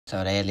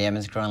So lately I've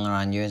been scrolling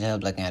around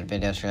YouTube looking at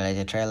videos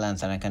related to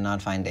Tradelands and I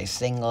cannot find a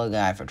single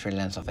guide for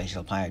Tradelands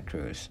official pirate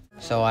crews.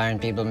 So why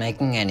aren't people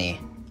making any?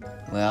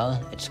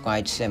 Well, it's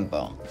quite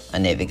simple. A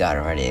Navy guide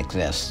already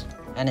exists,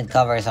 and it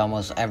covers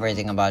almost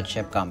everything about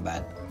ship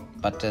combat.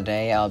 But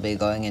today I'll be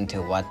going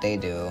into what they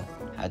do,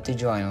 how to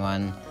join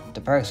one,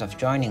 the perks of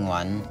joining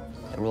one,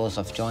 the rules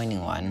of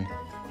joining one,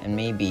 and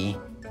maybe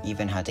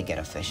even how to get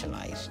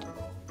officialized.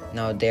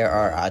 Now there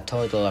are a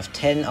total of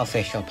 10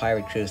 official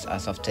pirate crews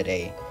as of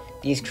today.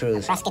 These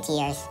crews: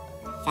 Musketeers,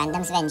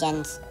 Phantom's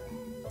Vengeance,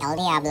 El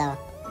Diablo,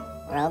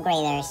 Rogue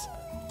Raiders,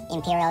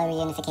 Imperial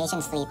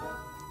Reunification Fleet,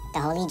 the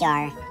Holy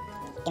Jar,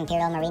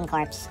 Imperial Marine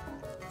Corps,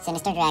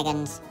 Sinister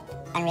Dragons,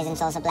 Unrisen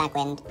Souls of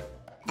Blackwind,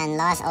 and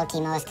Los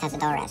Ultimos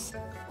Cazadores.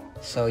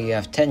 So you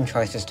have 10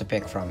 choices to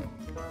pick from.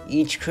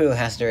 Each crew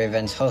has their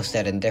events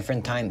hosted in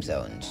different time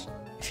zones.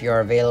 If you are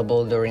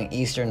available during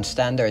Eastern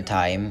Standard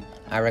Time,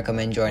 I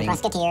recommend joining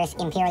Musketeers,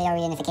 Imperial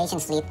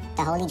Reunification Fleet,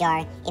 the Holy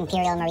Jar,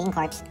 Imperial Marine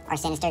Corps, or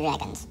Sinister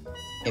Dragons.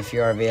 If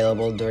you are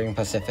available during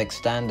Pacific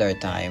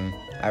Standard Time,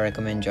 I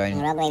recommend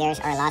joining Rogue Raiders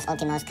or Los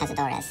Ultimos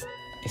Cazadores.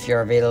 If you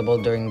are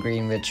available during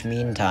Greenwich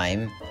Mean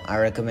Time, I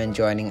recommend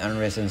joining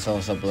Unrisen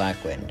Souls of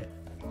Blackwind.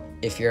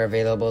 If you're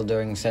available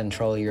during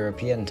Central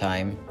European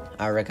Time,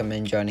 I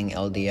recommend joining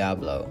El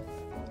Diablo.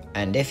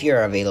 And if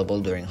you're available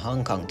during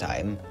Hong Kong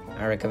Time,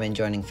 I recommend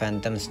joining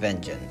Phantom's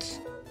Vengeance.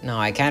 Now,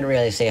 I can't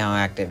really say how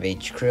active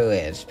each crew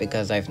is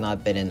because I've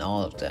not been in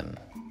all of them.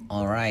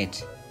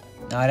 Alright,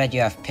 now that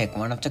you have picked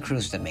one of the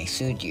crews that may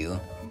suit you,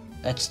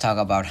 let's talk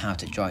about how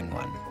to join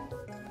one.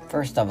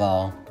 First of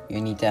all, you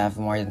need to have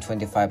more than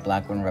 25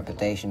 Blackwind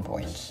reputation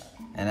points,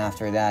 and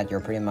after that, you're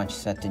pretty much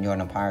set to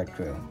join a pirate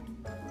crew.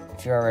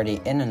 If you're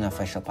already in an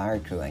official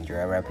pirate crew and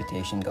your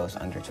reputation goes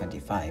under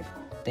 25,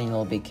 then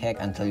you'll be kicked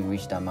until you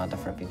reach the amount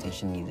of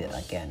reputation needed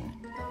again.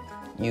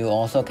 You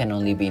also can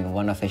only be in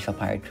one official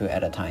pirate crew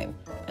at a time,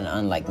 and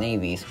unlike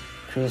navies,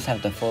 crews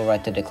have the full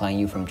right to decline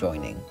you from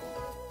joining.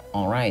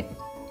 Alright,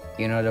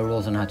 you know the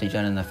rules on how to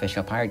join an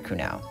official pirate crew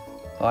now.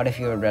 What if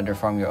you would rather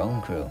form your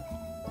own crew?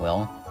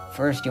 Well,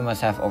 first you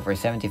must have over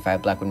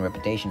 75 Blackwind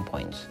reputation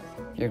points.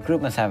 Your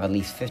group must have at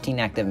least 15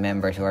 active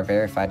members who are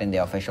verified in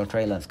the official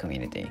Tradelands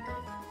community.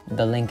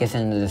 The link is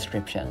in the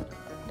description.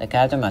 The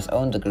captain must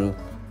own the group,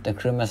 the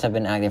crew must have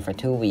been active for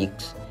 2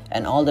 weeks,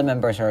 and all the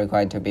members are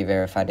required to be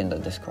verified in the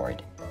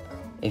Discord.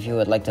 If you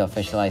would like to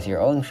officialize your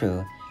own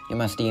crew, you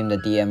must DM the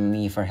DM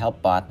me for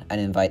help bot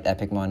and invite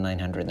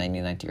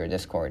EpicMon999 to your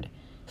Discord,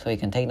 so you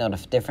can take note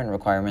of different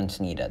requirements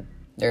needed.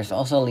 There's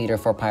also a leader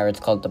for pirates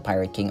called the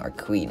Pirate King or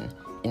Queen.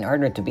 In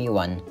order to be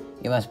one,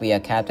 you must be a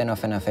captain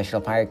of an official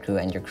pirate crew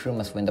and your crew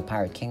must win the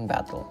Pirate King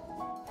battle.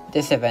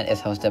 This event is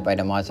hosted by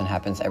the mods and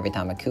happens every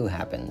time a coup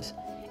happens.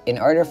 In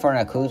order for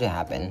a coup to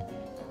happen,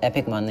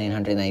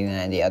 EpicMon999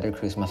 and the other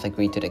crews must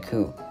agree to the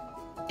coup.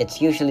 It's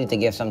usually to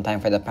give some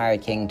time for the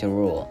Pirate King to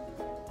rule.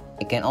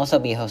 It can also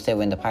be hosted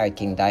when the Pirate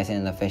King dies in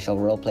an official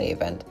roleplay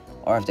event,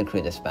 or if the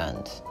crew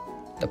disbands.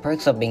 The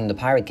perks of being the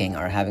Pirate King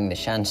are having the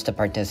chance to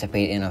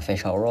participate in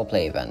official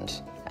roleplay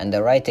events, and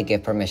the right to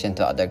give permission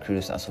to other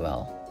crews as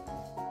well.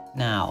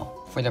 Now,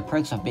 for the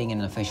perks of being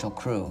an official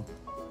crew,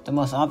 the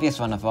most obvious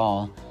one of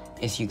all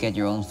is you get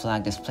your own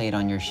flag displayed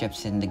on your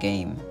ships in the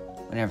game,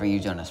 whenever you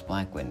join as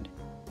Blackwind.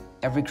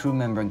 Every crew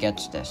member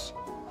gets this,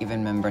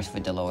 even members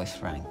with the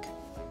lowest rank.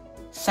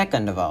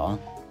 Second of all,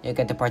 you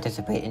get to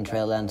participate in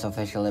Tradelands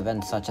official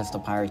events such as the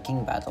Pirate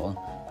King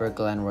Battle,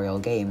 Berkeland Royal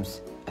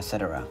Games,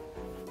 etc.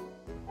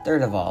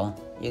 Third of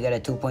all, you get a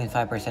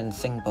 2.5%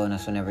 sync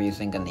bonus whenever you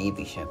sync a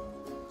Navy ship.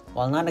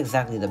 While not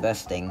exactly the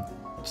best thing,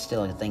 it's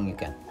still a thing you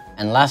get.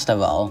 And last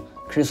of all,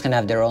 crews can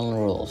have their own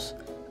rules,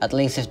 at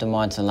least if the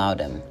mods allow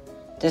them.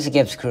 This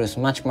gives crews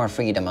much more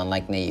freedom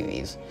unlike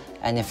navies,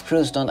 and if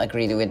crews don't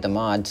agree with the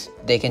mods,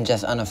 they can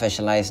just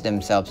unofficialize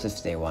themselves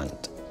if they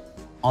want.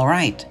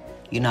 Alright,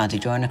 you know how to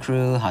join a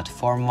crew, how to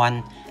form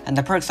one, and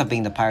the perks of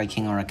being the Pirate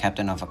King or a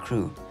captain of a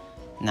crew.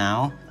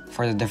 Now,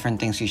 for the different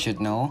things you should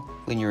know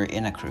when you're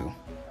in a crew.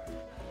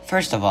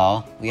 First of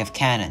all, we have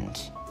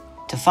cannons.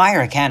 To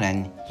fire a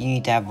cannon, you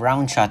need to have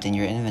round shot in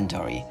your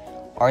inventory,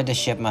 or the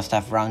ship must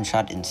have round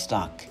shot in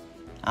stock.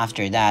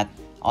 After that,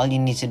 all you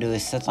need to do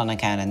is sit on a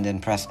cannon then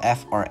press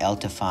F or L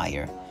to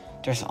fire.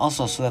 There's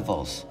also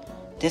swivels.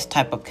 This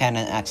type of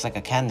cannon acts like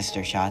a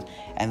canister shot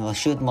and will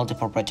shoot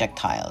multiple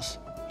projectiles.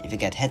 If you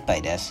get hit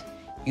by this,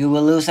 you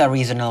will lose a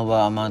reasonable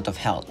amount of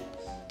health.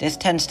 This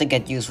tends to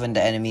get used when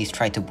the enemies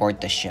try to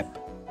board the ship.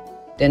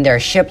 Then there are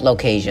ship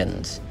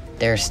locations.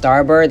 There's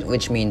starboard,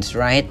 which means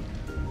right,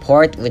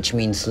 port, which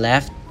means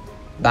left,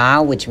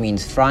 bow, which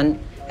means front,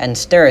 and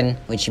stern,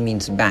 which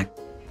means back.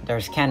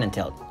 There's cannon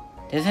tilt.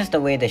 This is the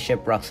way the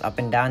ship rocks up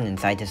and down and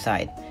side to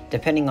side,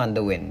 depending on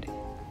the wind.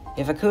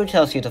 If a crew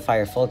tells you to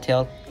fire full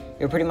tilt,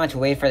 you pretty much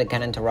wait for the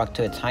cannon to rock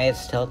to its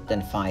highest tilt,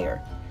 then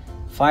fire.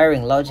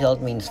 Firing low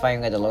tilt means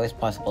firing at the lowest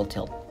possible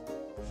tilt.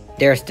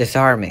 There's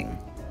disarming.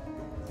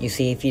 You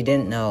see, if you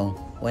didn't know,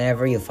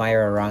 whenever you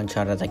fire a round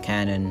shot at a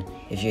cannon,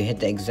 if you hit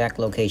the exact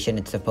location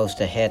it's supposed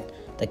to hit,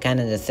 the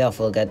cannon itself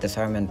will get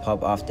disarmed and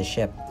pop off the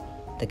ship.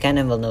 The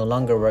cannon will no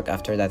longer work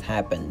after that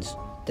happens.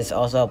 This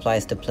also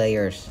applies to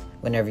players.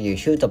 Whenever you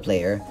shoot a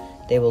player,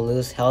 they will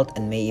lose health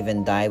and may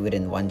even die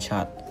within one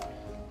shot.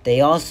 They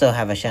also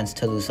have a chance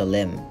to lose a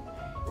limb.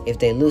 If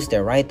they lose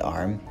their right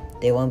arm,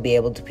 they won't be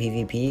able to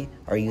PvP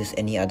or use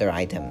any other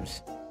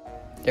items.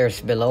 There's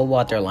below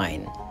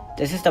waterline.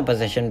 This is the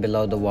position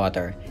below the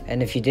water,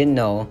 and if you didn't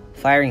know,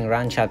 firing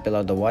round shot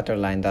below the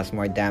waterline does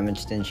more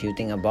damage than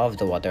shooting above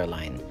the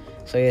waterline.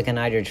 So you can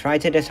either try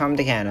to disarm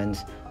the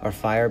cannons or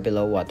fire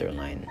below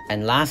waterline.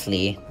 And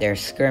lastly, there's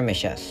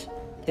skirmishes.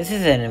 This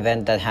is an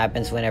event that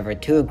happens whenever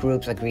two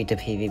groups agree to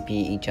PvP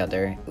each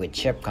other with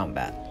ship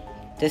combat.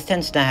 This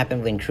tends to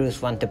happen when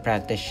crews want to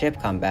practice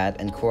ship combat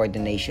and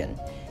coordination,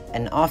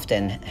 and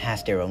often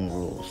has their own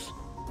rules.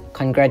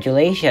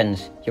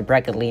 Congratulations! You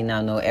practically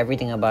now know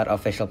everything about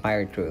official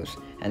pirate crews,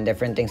 and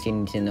different things you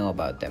need to know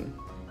about them.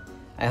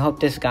 I hope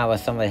this guide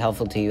was somewhat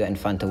helpful to you and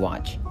fun to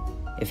watch.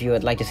 If you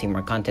would like to see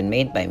more content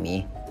made by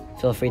me,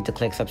 feel free to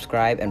click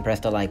subscribe and press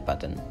the like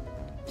button.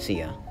 See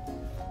ya.